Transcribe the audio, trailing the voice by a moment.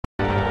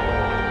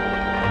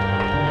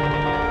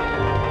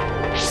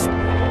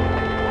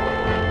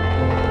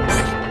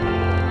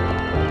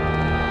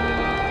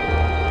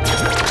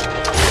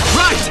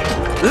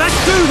Let's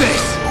do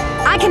this!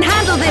 I can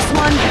handle this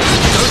one.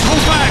 Don't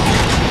hold back!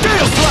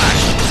 Gale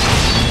Slash!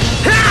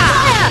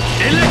 Fire!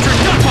 Electric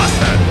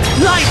Gunbuster!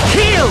 Light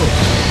Heal!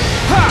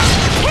 Ha!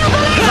 Kill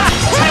bullet! Ha!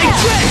 Take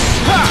this!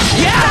 Ha!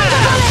 Yeah!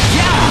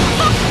 Yeah!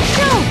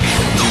 Joke!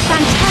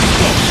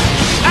 Fantastic!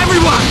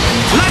 Everyone,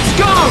 let's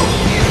go!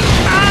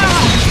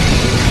 Ah!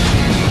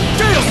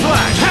 Gale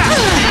Slash! Ha!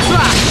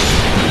 Slash!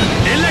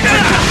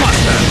 Electric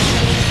Gunbuster!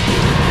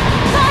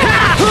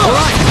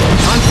 Alright,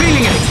 I'm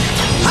feeling it!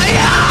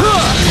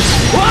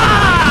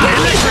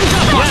 Electric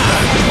Gunbuster!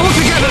 All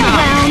together Kill now!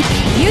 round.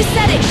 You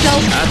said it,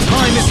 Joke. Our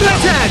time is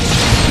Split Edge!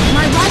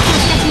 My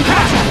rifle's getting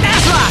better.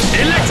 Slash!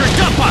 Electric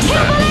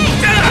Gunbuster! Bullet!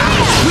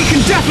 We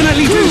can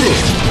definitely do this!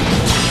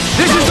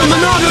 This is the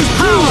Monado's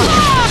power!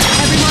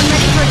 Everyone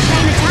ready for a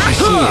chain attack?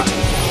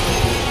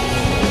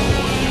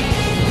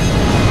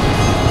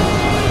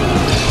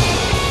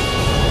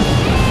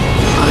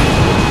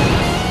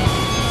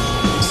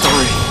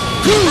 Sorry.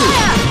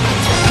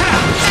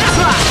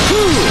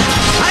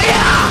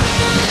 Fire!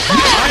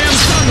 I am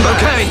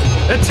Sunburst! Okay,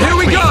 here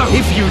we go!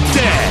 If you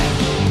dare!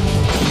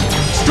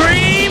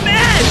 Stream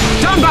Edge!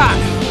 Dunban!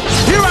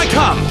 Here I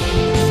come!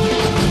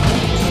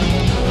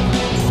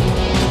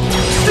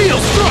 Steel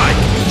Strike!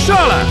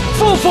 Charlotte!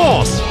 Full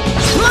force!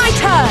 My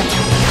turn!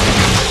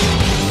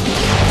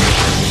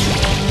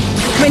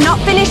 We're not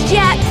finished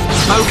yet.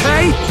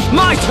 Okay,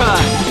 my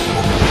turn!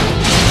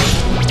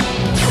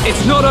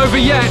 It's not over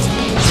yet!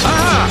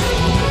 Aha!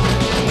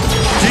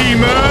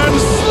 Demon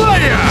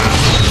Slayer!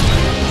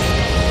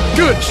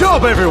 Good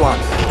job, everyone!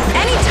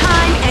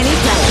 Anytime, any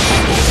place.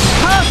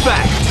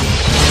 Perfect!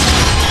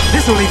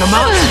 This'll leave a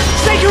mark!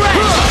 Sacred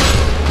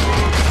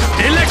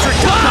Edge! Electric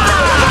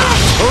Gunbuster!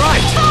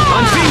 Alright,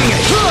 I'm feeling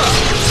it!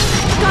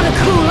 Gotta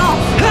cool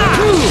off.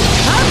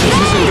 This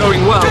isn't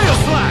going well. Gale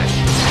Slash!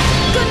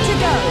 Good to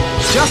go.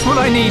 Just what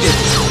I needed.